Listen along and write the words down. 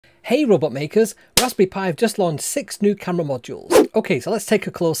Hey robot makers, Raspberry Pi have just launched 6 new camera modules. Okay, so let's take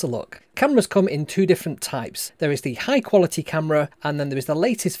a closer look. Cameras come in 2 different types. There is the high quality camera and then there is the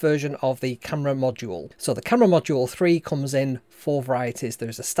latest version of the camera module. So the camera module 3 comes in 4 varieties. There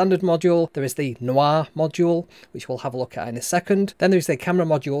is a standard module, there is the noir module, which we'll have a look at in a second. Then there's the camera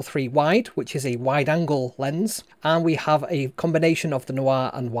module 3 wide, which is a wide angle lens. And we have a combination of the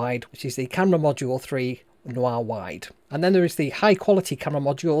noir and wide, which is the camera module 3 noir wide. And then there is the high quality camera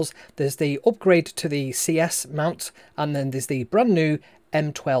modules. There's the upgrade to the CS mount, and then there's the brand new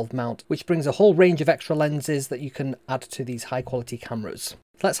M12 mount, which brings a whole range of extra lenses that you can add to these high quality cameras.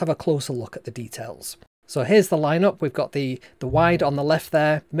 Let's have a closer look at the details. So here's the lineup. We've got the wide on the left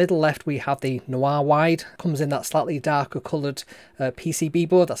there. Middle left we have the noir wide. Comes in that slightly darker coloured PCB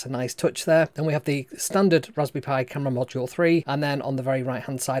board. That's a nice touch there. Then we have the standard Raspberry Pi camera module 3. And then on the very right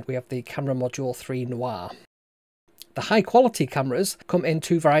hand side we have the camera module 3 noir. The high quality cameras come in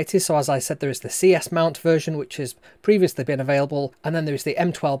 2 varieties. So as I said, there is the CS mount version, which has previously been available. And then there is the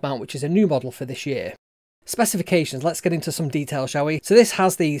M12 mount, which is a new model for this year. Specifications, let's get into some detail, shall we? So this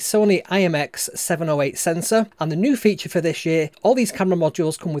has the Sony IMX708 sensor, and the new feature for this year, all these camera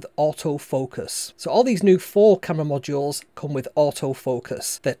modules come with autofocus. So all these new 4 camera modules come with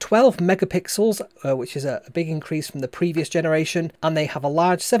autofocus. They're 12 megapixels, which is a big increase from the previous generation, and they have a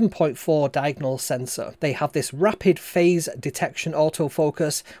large 7.4 diagonal sensor. They have this rapid phase detection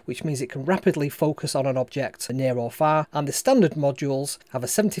autofocus, which means it can rapidly focus on an object near or far, and the standard modules have a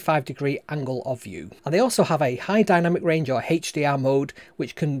 75-degree angle of view. And they also have a high dynamic range or HDR mode,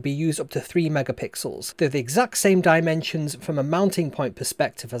 which can be used up to 3 megapixels. They're the exact same dimensions from a mounting point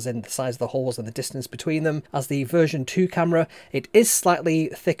perspective, as in the size of the holes and the distance between them, as the version 2 camera. It is slightly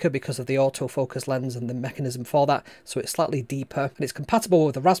thicker because of the autofocus lens and the mechanism for that, so it's slightly deeper, and it's compatible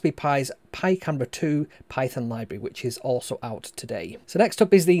with the Raspberry Pi's Pi Camera 2 Python library, which is also out today. So next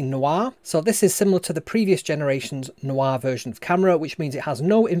up is the Noir. So this is similar to the previous generation's Noir version of camera, which means it has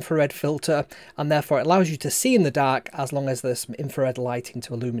no infrared filter, and therefore it allows you to see in the dark as long as there's some infrared lighting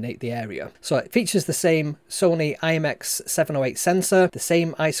to illuminate the area. So it features the same Sony IMX708 sensor, the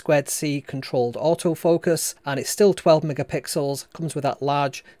same I2C controlled autofocus, and it's still 12 megapixels, comes with that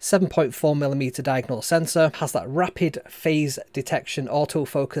large 7.4mm diagonal sensor, has that rapid phase detection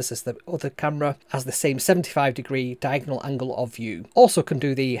autofocus as the other camera, has the same 75-degree diagonal angle of view. Also can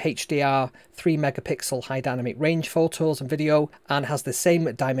do the HDR 3 megapixel high dynamic range photos and video, and has the same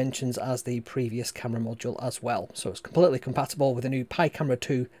dimensions as the previous camera module as well. So it's completely compatible with the new Pi Camera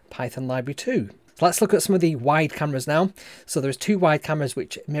 2 Python library 2. Let's look at some of the wide cameras now. So there's 2 wide cameras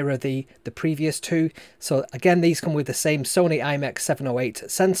which mirror the previous 2. So again, these come with the same Sony IMX708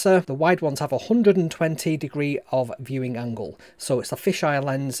 sensor. The wide ones have a 120 degree of viewing angle. So it's a fisheye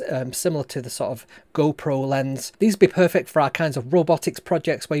lens, similar to the sort of GoPro lens. These would be perfect for our kinds of robotics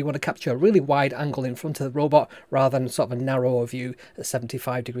projects where you want to capture a really wide angle in front of the robot rather than sort of a narrower view at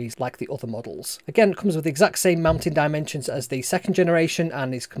 75 degrees like the other models. Again, it comes with the exact same mounting dimensions as the 2nd generation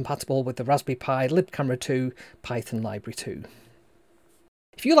and is compatible with the Raspberry Pi Camera 2 Python library 2.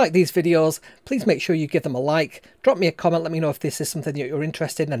 If you like these videos, please make sure you give them a like. Drop me a comment, let me know if this is something that you're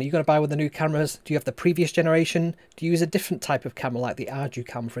interested in. And are you going to buy one of the new cameras? Do you have the previous generation? Do you use a different type of camera like the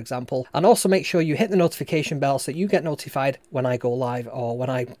Arducam, for example? And also make sure you hit the notification bell so you get notified when I go live or when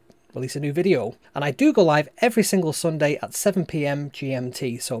I release a new video. And I do go live every single Sunday at 7 PM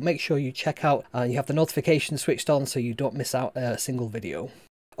GMT, so make sure you check out and you have the notifications switched on so you don't miss out a single video.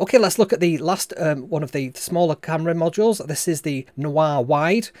 Okay, let's look at the last one of the smaller camera modules. This is the Noir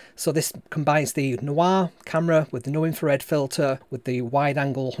Wide. So this combines the Noir camera with the no infrared filter with the wide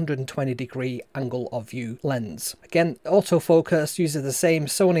angle 120 degree angle of view lens. Again, autofocus uses the same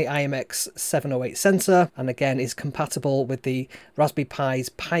Sony IMX708 sensor and again is compatible with the Raspberry Pi's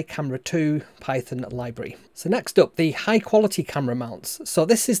Pi Camera 2 Python library. So next up, the high quality camera mounts. So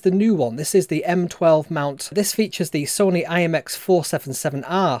this is the new one. This is the M12 mount. This features the Sony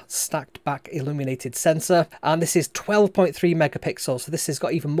IMX477R stacked back illuminated sensor, and this is 12.3 megapixels. So this has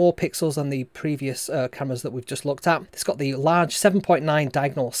got even more pixels than the previous cameras that we've just looked at. It's got the large 7.9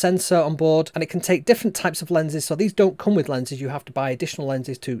 diagonal sensor on board, and it can take different types of lenses. So these don't come with lenses, you have to buy additional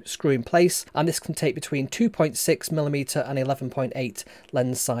lenses to screw in place, and this can take between 2.6mm and 11.8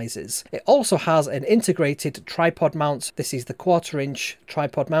 lens sizes. It also has an integrated tripod mount. This is the 1/4 inch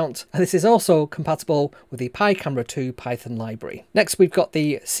tripod mount, and this is also compatible with the Pi Camera 2 Python library. Next we've got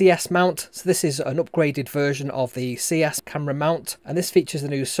the CS mount. So this is an upgraded version of the CS camera mount, and this features the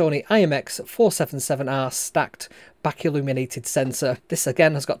new Sony IMX477R stacked back illuminated sensor. This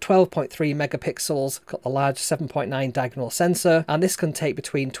again has got 12.3 megapixels, got the large 7.9 diagonal sensor, and this can take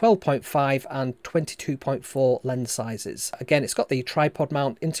between 12.5 and 22.4 lens sizes. Again, it's got the tripod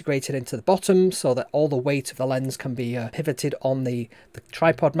mount integrated into the bottom so that all the weight of the lens can be pivoted on the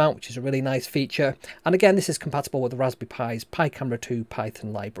tripod mount, which is a really nice feature. And again, this is compatible with the Raspberry Pi's Pi Camera 2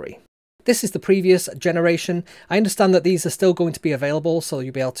 Python library. This is the previous generation. I understand that these are still going to be available, so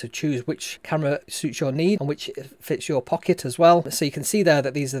you'll be able to choose which camera suits your need and which fits your pocket as well. So you can see there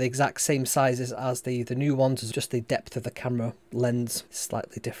that these are the exact same sizes as the new ones, just the depth of the camera lens is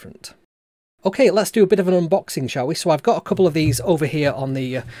slightly different. Okay, let's do a bit of an unboxing, shall we? So I've got a couple of these over here on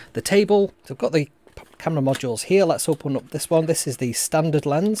the table. So I've got the camera modules here. Let's open up this one. This is the standard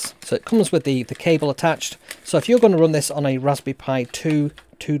lens. So it comes with the cable attached. So if you're going to run this on a Raspberry Pi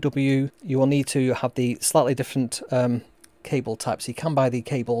 2W, you will need to have the slightly different cable types. You can buy the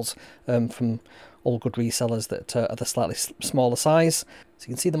cables from all good resellers that are the slightly smaller size. So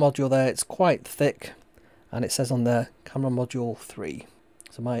you can see the module there, it's quite thick, and it says on there camera module 3.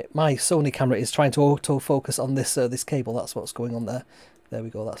 So my Sony camera is trying to autofocus on this cable. That's what's going on there. There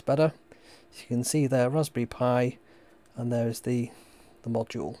we go, that's better. So you can see there Raspberry Pi, and there's the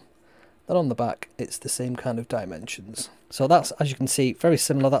module. Then on the back it's the same kind of dimensions. So that's, as you can see, very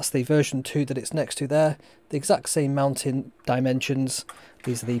similar. That's the version 2 that it's next to there. The exact same mounting dimensions.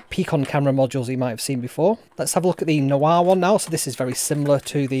 These are the Picon camera modules you might have seen before. Let's have a look at the Noir one now. So this is very similar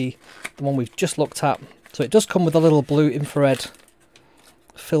to the one we've just looked at. So it does come with a little blue infrared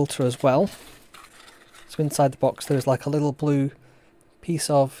filter as well. So inside the box there's like a little blue piece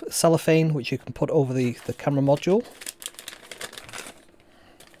of cellophane which you can put over the camera module.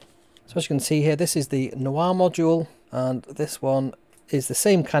 So as you can see here, this is the Noir module, and this one is the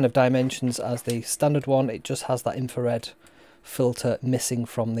same kind of dimensions as the standard one. It just has that infrared filter missing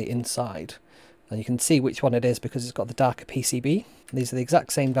from the inside. And you can see which one it is because it's got the darker PCB. And these are the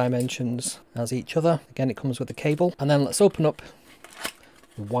exact same dimensions as each other. Again, it comes with the cable. And then let's open up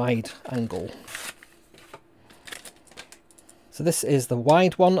the wide angle. So this is the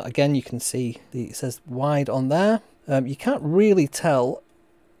wide one. Again, you can see it says wide on there. You can't really tell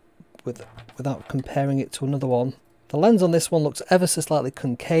without comparing it to another one. The lens on this one looks ever so slightly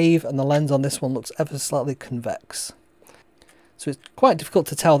concave, and the lens on this one looks ever so slightly convex. So it's quite difficult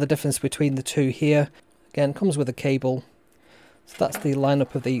to tell the difference between the two here. Again, comes with a cable. So that's the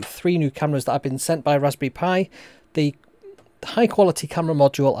lineup of the 3 new cameras that have been sent by Raspberry Pi. The high quality camera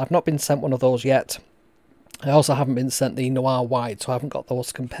module, I've not been sent one of those yet. I also haven't been sent the Noir wide, so I haven't got those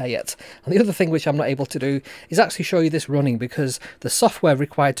to compare yet. And the other thing which I'm not able to do is actually show you this running, because the software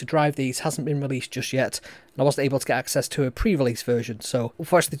required to drive these hasn't been released just yet, and I wasn't able to get access to a pre-release version. So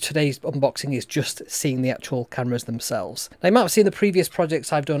unfortunately today's unboxing is just seeing the actual cameras themselves. Now you might have seen the previous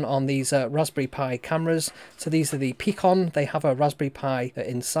projects I've done on these Raspberry Pi cameras. So these are the Picon. They have a Raspberry Pi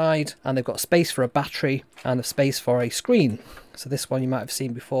inside, and they've got space for a battery and a space for a screen. So this one you might have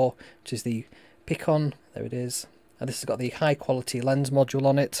seen before, which is the Picon. There it is. And this has got the high quality lens module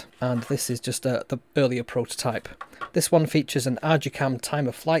on it, and this is just the earlier prototype. This one features an Arducam time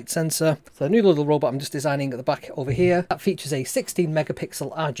of flight sensor. So the new little robot I'm just designing at the back over here, that features a 16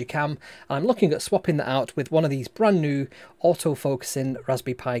 megapixel Arducam, and I'm looking at swapping that out with one of these brand new autofocusing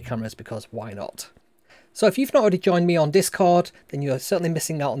Raspberry Pi cameras, because why not? So if you've not already joined me on Discord, then you're certainly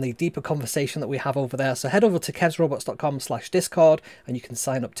missing out on the deeper conversation that we have over there. So head over to kevsrobots.com/discord and you can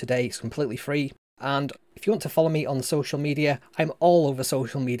sign up today. It's completely free. And if you want to follow me on social media, I'm all over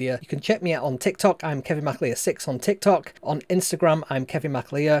social media. You can check me out on TikTok. I'm Kevin McAleer 6 on TikTok. On Instagram, I'm Kevin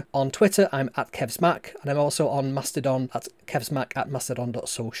McAleer. On Twitter, I'm at KevsMac. And I'm also on Mastodon at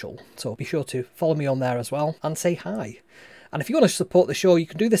kevsmac@mastodon.social. So be sure to follow me on there as well and say hi. And if you want to support the show, you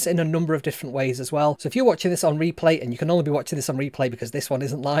can do this in a number of different ways as well. So if you're watching this on replay, and you can only be watching this on replay because this one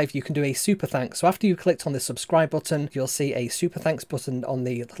isn't live, you can do a super thanks. So after you clicked on the subscribe button, you'll see a super thanks button on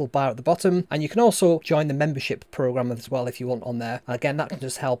the little bar at the bottom. And you can also join the membership program as well if you want on there. Again, that can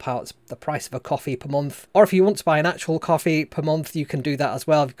just help out the price of a coffee per month. Or if you want to buy an actual coffee per month, you can do that as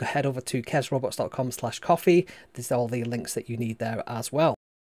well. You can head over to kevsrobots.com/coffee. There's all the links that you need there as well.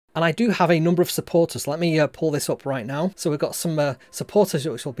 And I do have a number of supporters. Let me pull this up right now. So we've got some supporters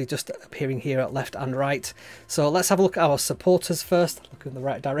which will be just appearing here at left and right. So let's have a look at our supporters first. Look in the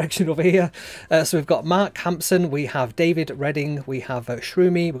right direction over here. So we've got Mark Hampson, we have David Redding, we have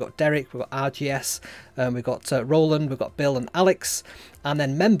Shroomy, we've got Derek, we've got RGS, We've got Roland, we've got Bill and Alex. And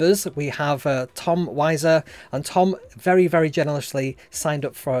then members, we have Tom Weiser, and Tom very, very generously signed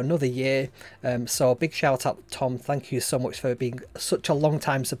up for another year. So big shout out, Tom. Thank you so much for being such a long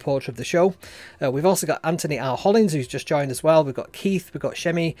time supporter of the show. We've also got Anthony R. Hollins, who's just joined as well. We've got Keith, we've got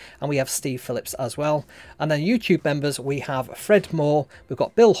Shemi, and we have Steve Phillips as well. And then YouTube members, we have Fred Moore, we've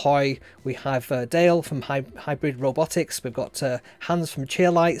got Bill Hoy, we have Dale from Hybrid Robotics, we've got Hans from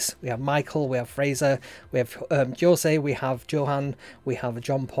Cheerlights, we have Michael, we have Fraser, we have Jose, we have Johan, we have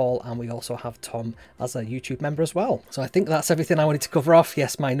John Paul, and we also have Tom as a YouTube member as well. So I think that's everything I wanted to cover off.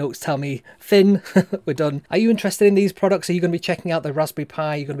 Yes, my notes tell me Finn. We're done. Are you interested in these products? Are you going to be checking out the Raspberry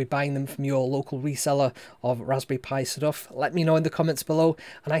Pi? Are you going to be buying them from your local reseller of Raspberry Pi stuff? Let me know in the comments below,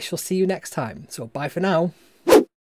 and I shall see you next time. So bye for now.